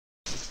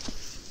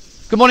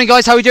Good morning,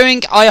 guys. How are we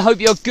doing? I hope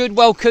you're good.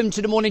 Welcome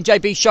to the Morning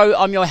JB Show.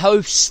 I'm your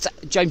host,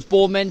 James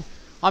Boardman.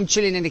 I'm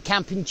chilling in a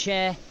camping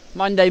chair,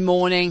 Monday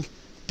morning.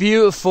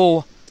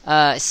 Beautiful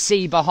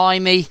sea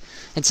behind me.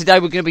 And today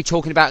we're going to be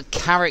talking about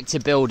character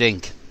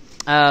building.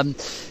 Now,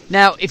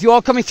 if you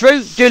are coming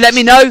through, do let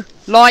me know.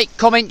 Like,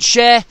 comment,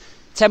 share.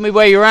 Tell me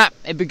where you're at.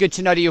 It'd be good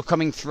to know that you're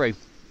coming through.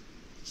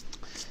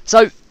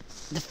 So,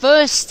 the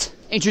first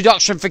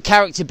introduction for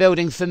character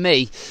building for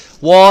me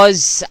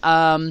was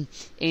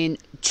in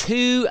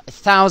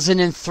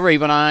 2003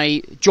 when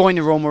I joined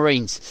the Royal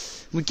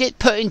Marines. We get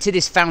put into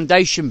this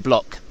foundation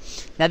block.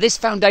 Now this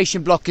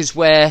foundation block is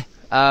where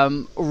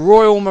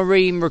Royal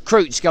Marine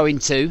recruits go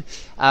into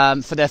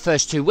for their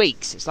first 2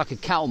 weeks. It's like a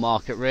cattle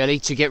market really,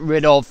 to get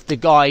rid of the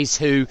guys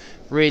who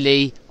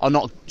really are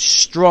not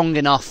strong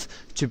enough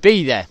to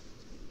be there.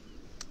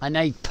 And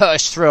they put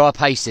us through our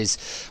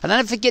paces. And I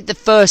never forget the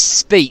first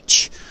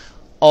speech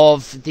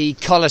of the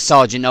colour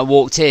sergeant that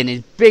walked in. He's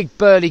a big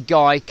burly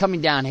guy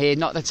coming down here,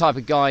 not the type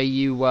of guy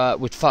you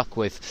would fuck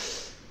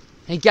with.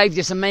 He gave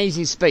this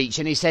amazing speech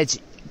and he said,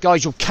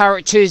 guys, your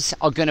characters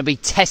are going to be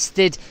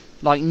tested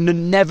like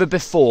never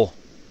before.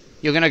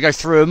 You're going to go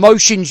through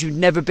emotions you've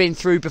never been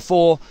through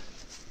before,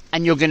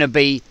 and you're going to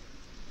be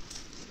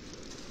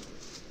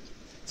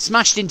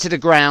smashed into the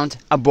ground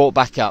and brought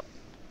back up.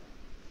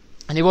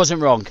 And he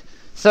wasn't wrong.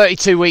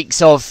 32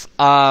 weeks of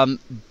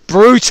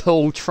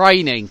brutal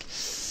training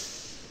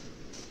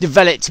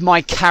developed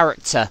my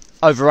character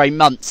over 8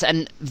 months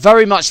and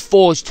very much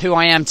forged who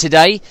I am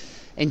today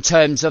in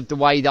terms of the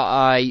way that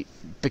I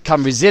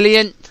become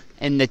resilient,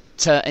 in the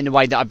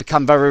way that I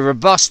become very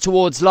robust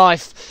towards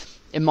life,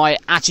 in my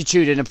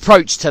attitude and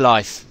approach to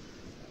life.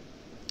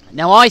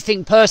 Now, I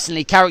think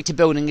personally character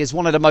building is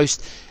one of the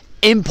most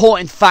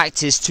important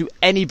factors to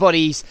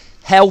anybody's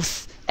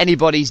health,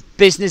 anybody's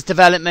business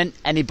development,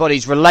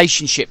 anybody's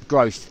relationship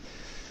growth.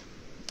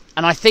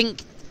 And I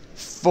think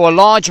for a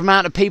large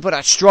amount of people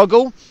that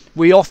struggle,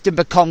 we often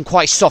become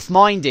quite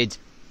soft-minded.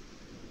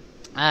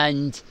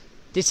 And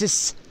this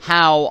is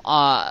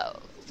how,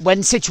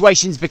 when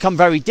situations become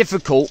very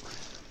difficult,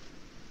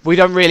 we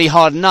don't really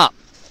harden up.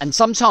 And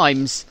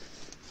sometimes,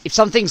 if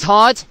something's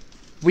hard,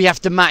 we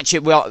have to match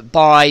it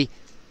by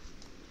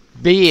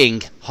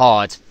being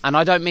hard. And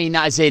I don't mean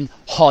that as in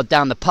hard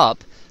down the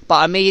pup, but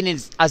I mean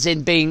as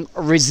in being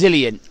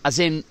resilient, as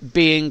in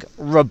being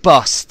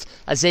robust,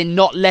 as in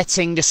not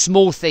letting the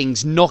small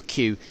things knock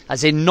you,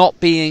 as in not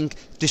being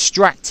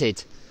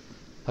distracted.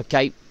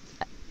 Okay?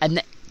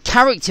 And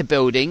character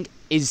building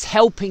is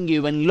helping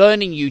you and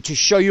learning you to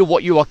show you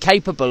what you are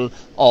capable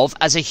of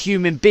as a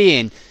human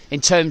being,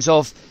 in terms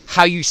of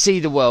how you see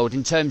the world,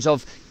 in terms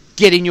of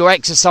getting your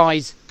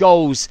exercise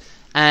goals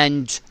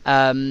and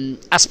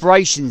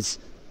aspirations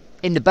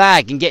in the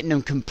bag and getting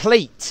them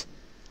complete,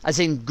 as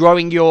in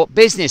growing your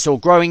business or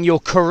growing your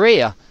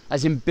career,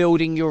 as in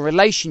building your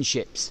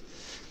relationships.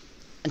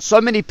 And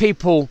so many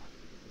people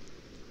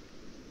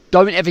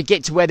don't ever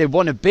get to where they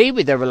want to be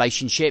with their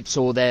relationships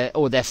or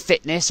their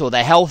fitness or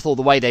their health or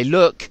the way they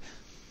look,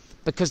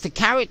 because the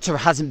character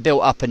hasn't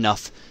built up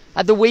enough.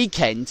 At the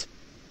weekend,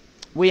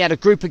 we had a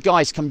group of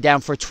guys come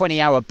down for a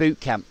 20-hour boot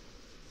camp.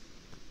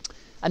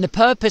 And the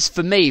purpose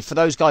for me, for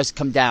those guys to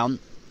come down,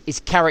 is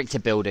character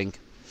building.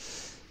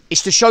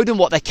 It's to show them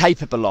what they're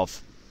capable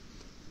of.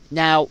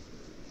 Now,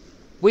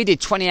 we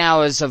did 20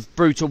 hours of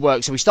brutal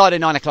work. So we started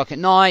at 9 o'clock at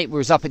night. We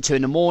was up at 2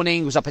 in the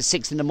morning. We was up at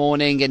 6 in the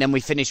morning. And then we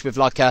finished with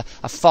like a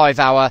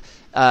 5-hour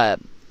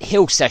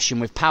hill session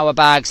with power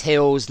bags,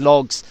 hills,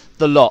 logs,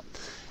 the lot.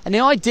 And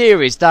the idea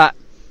is that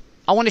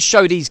I want to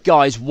show these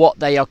guys what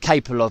they are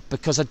capable of,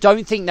 because I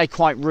don't think they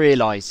quite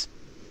realise.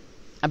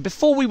 And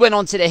before we went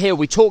onto the hill,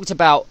 we talked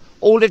about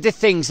all of the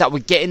things that were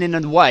getting in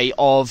the way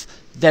of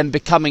them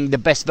becoming the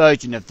best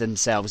version of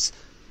themselves.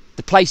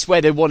 The place where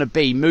they want to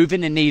be,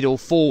 moving the needle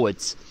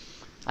forwards.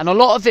 And a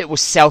lot of it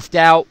was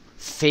self-doubt,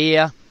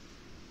 fear,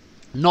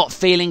 not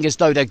feeling as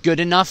though they're good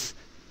enough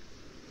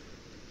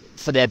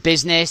for their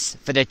business,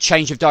 for their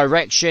change of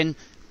direction,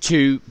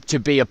 to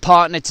be a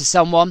partner to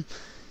someone.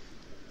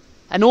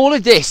 And all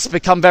of this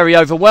become very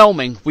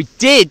overwhelming. We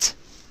did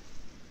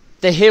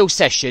the heal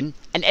session,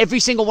 and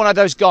every single one of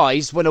those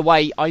guys went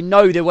away. I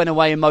know they went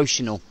away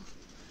emotional,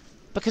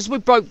 because we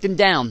broke them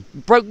down.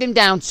 Broke them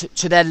down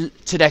to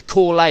their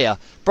core layer.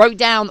 Broke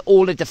down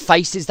all of the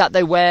faces that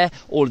they wear,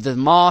 all of the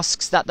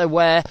masks that they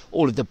wear,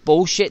 all of the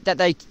bullshit that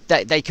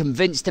they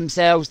convince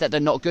themselves that they're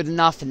not good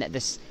enough and that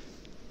this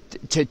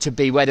to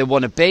be where they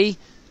want to be.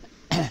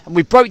 And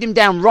we broke them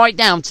down right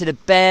down to the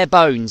bare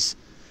bones,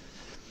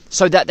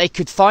 so that they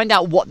could find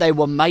out what they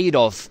were made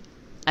of.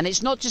 And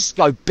it's not just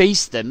go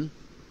beast them.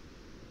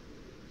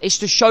 It's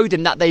to show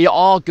them that they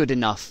are good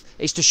enough.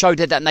 It's to show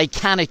them that they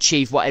can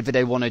achieve whatever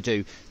they want to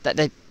do.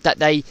 That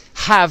they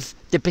have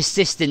the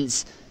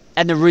persistence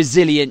and the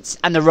resilience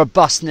and the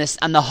robustness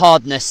and the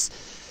hardness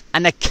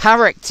and the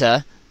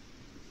character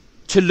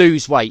to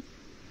lose weight,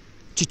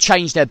 to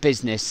change their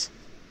business,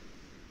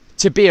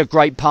 to be a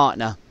great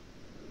partner.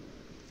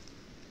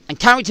 And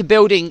character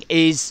building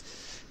is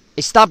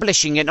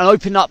establishing and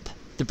opening up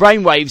the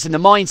brainwaves and the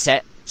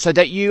mindset so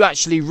that you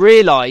actually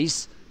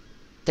realise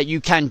that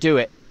you can do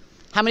it.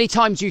 How many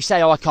times do you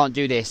say, oh, I can't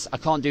do this, I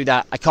can't do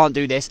that, I can't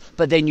do this,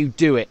 but then you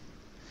do it?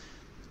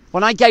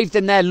 When I gave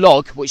them their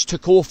log, which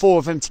took all 4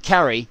 of them to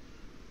carry,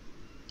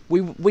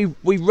 we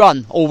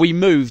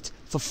moved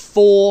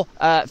for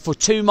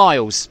 2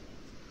 miles.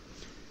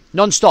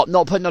 Non-stop,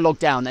 not putting the log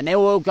down. And they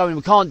were all going,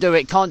 we can't do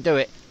it, can't do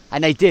it.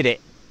 And they did it.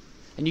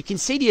 And you can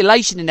see the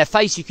elation in their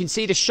face. You can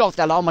see the shock.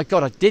 They're like, oh my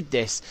God, I did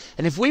this.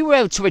 And if we were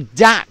able to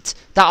adapt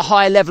that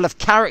higher level of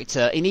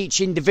character in each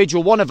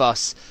individual one of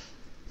us,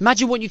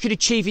 imagine what you could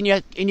achieve in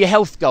your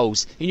health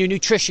goals, in your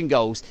nutrition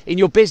goals, in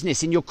your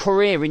business, in your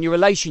career, in your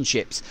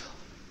relationships.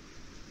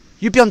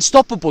 You'd be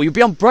unstoppable. You'd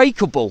be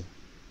unbreakable.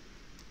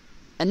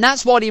 And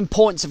that's why the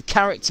importance of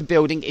character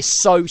building is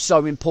so,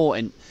 so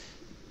important.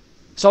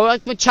 So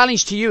my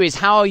challenge to you is,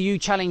 how are you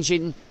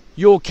challenging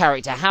your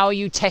character? How are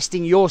you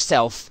testing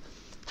yourself?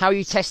 How are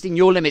you testing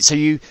your limits? Are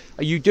you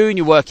doing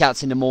your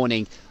workouts in the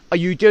morning? Are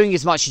you doing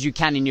as much as you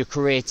can in your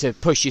career to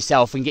push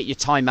yourself and get your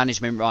time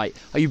management right?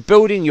 Are you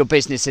building your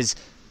business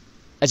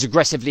as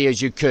aggressively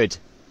as you could?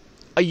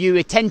 Are you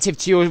attentive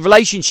to your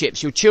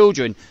relationships, your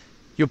children,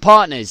 your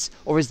partners?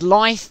 Or is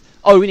life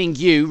owning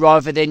you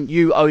rather than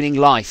you owning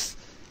life?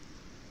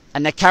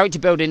 And the character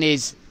building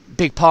is a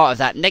big part of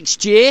that.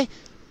 Next year,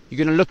 you're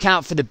going to look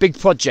out for the big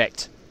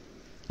project.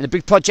 And the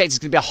big project is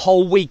going to be a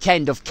whole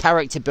weekend of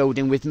character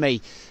building with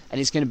me. And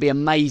it's going to be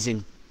amazing.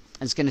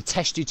 And it's going to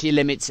test you to your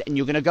limits. And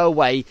you're going to go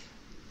away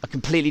a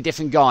completely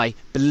different guy,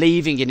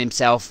 believing in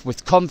himself,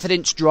 with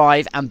confidence,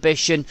 drive,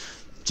 ambition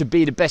to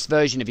be the best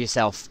version of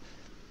yourself.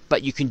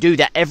 But you can do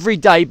that every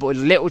day, but with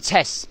little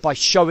tests, by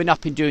showing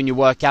up and doing your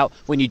workout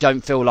when you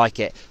don't feel like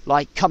it.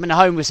 Like coming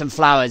home with some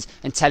flowers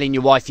and telling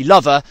your wife you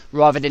love her,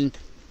 rather than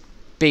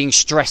being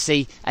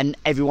stressy and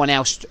everyone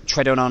else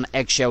treading on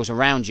eggshells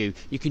around you.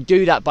 You can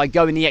do that by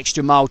going the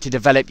extra mile to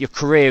develop your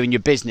career and your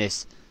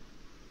business.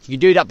 You can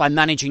do that by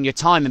managing your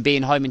time and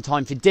being home in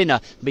time for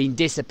dinner, being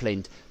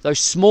disciplined. Those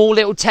small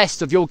little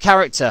tests of your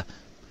character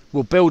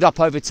will build up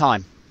over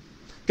time.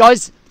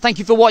 Guys, thank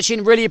you for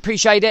watching. Really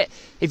appreciate it.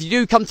 If you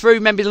do come through,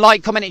 remember to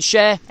like, comment and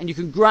share. And you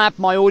can grab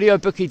my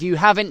audiobook if you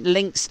haven't.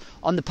 Links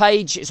on the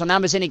page. It's on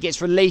Amazon. It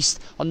gets released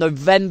on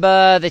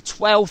November the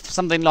 12th,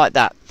 something like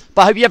that.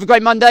 But I hope you have a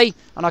great Monday,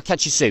 and I'll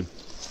catch you soon.